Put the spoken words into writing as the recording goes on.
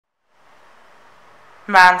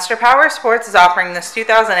Monster Powersports is offering this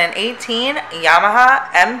 2018 Yamaha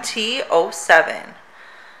MT-07.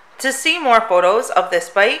 To see more photos of this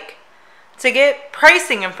bike, to get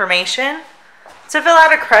pricing information, to fill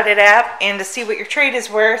out a credit app, and to see what your trade is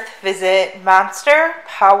worth, visit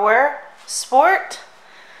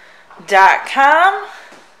monsterpowersport.com.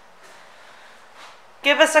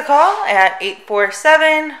 Give us a call at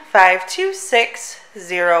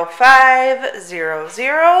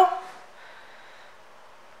 847-526-0500.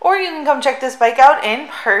 Or you can come check this bike out in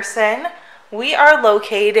person. We are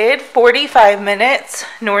located 45 minutes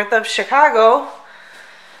north of Chicago.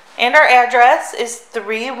 And our address is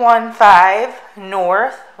 315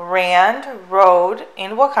 North Rand Road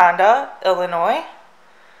in Wauconda, Illinois.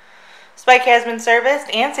 This bike has been serviced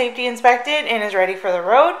and safety inspected and is ready for the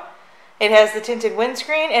road. It has the tinted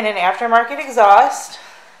windscreen and an aftermarket exhaust.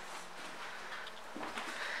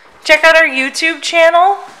 Check out our YouTube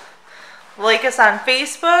channel. Like us on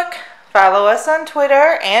Facebook, follow us on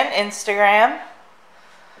Twitter and Instagram.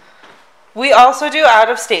 We also do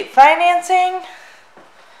out-of-state financing,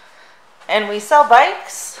 and we sell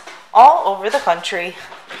bikes all over the country.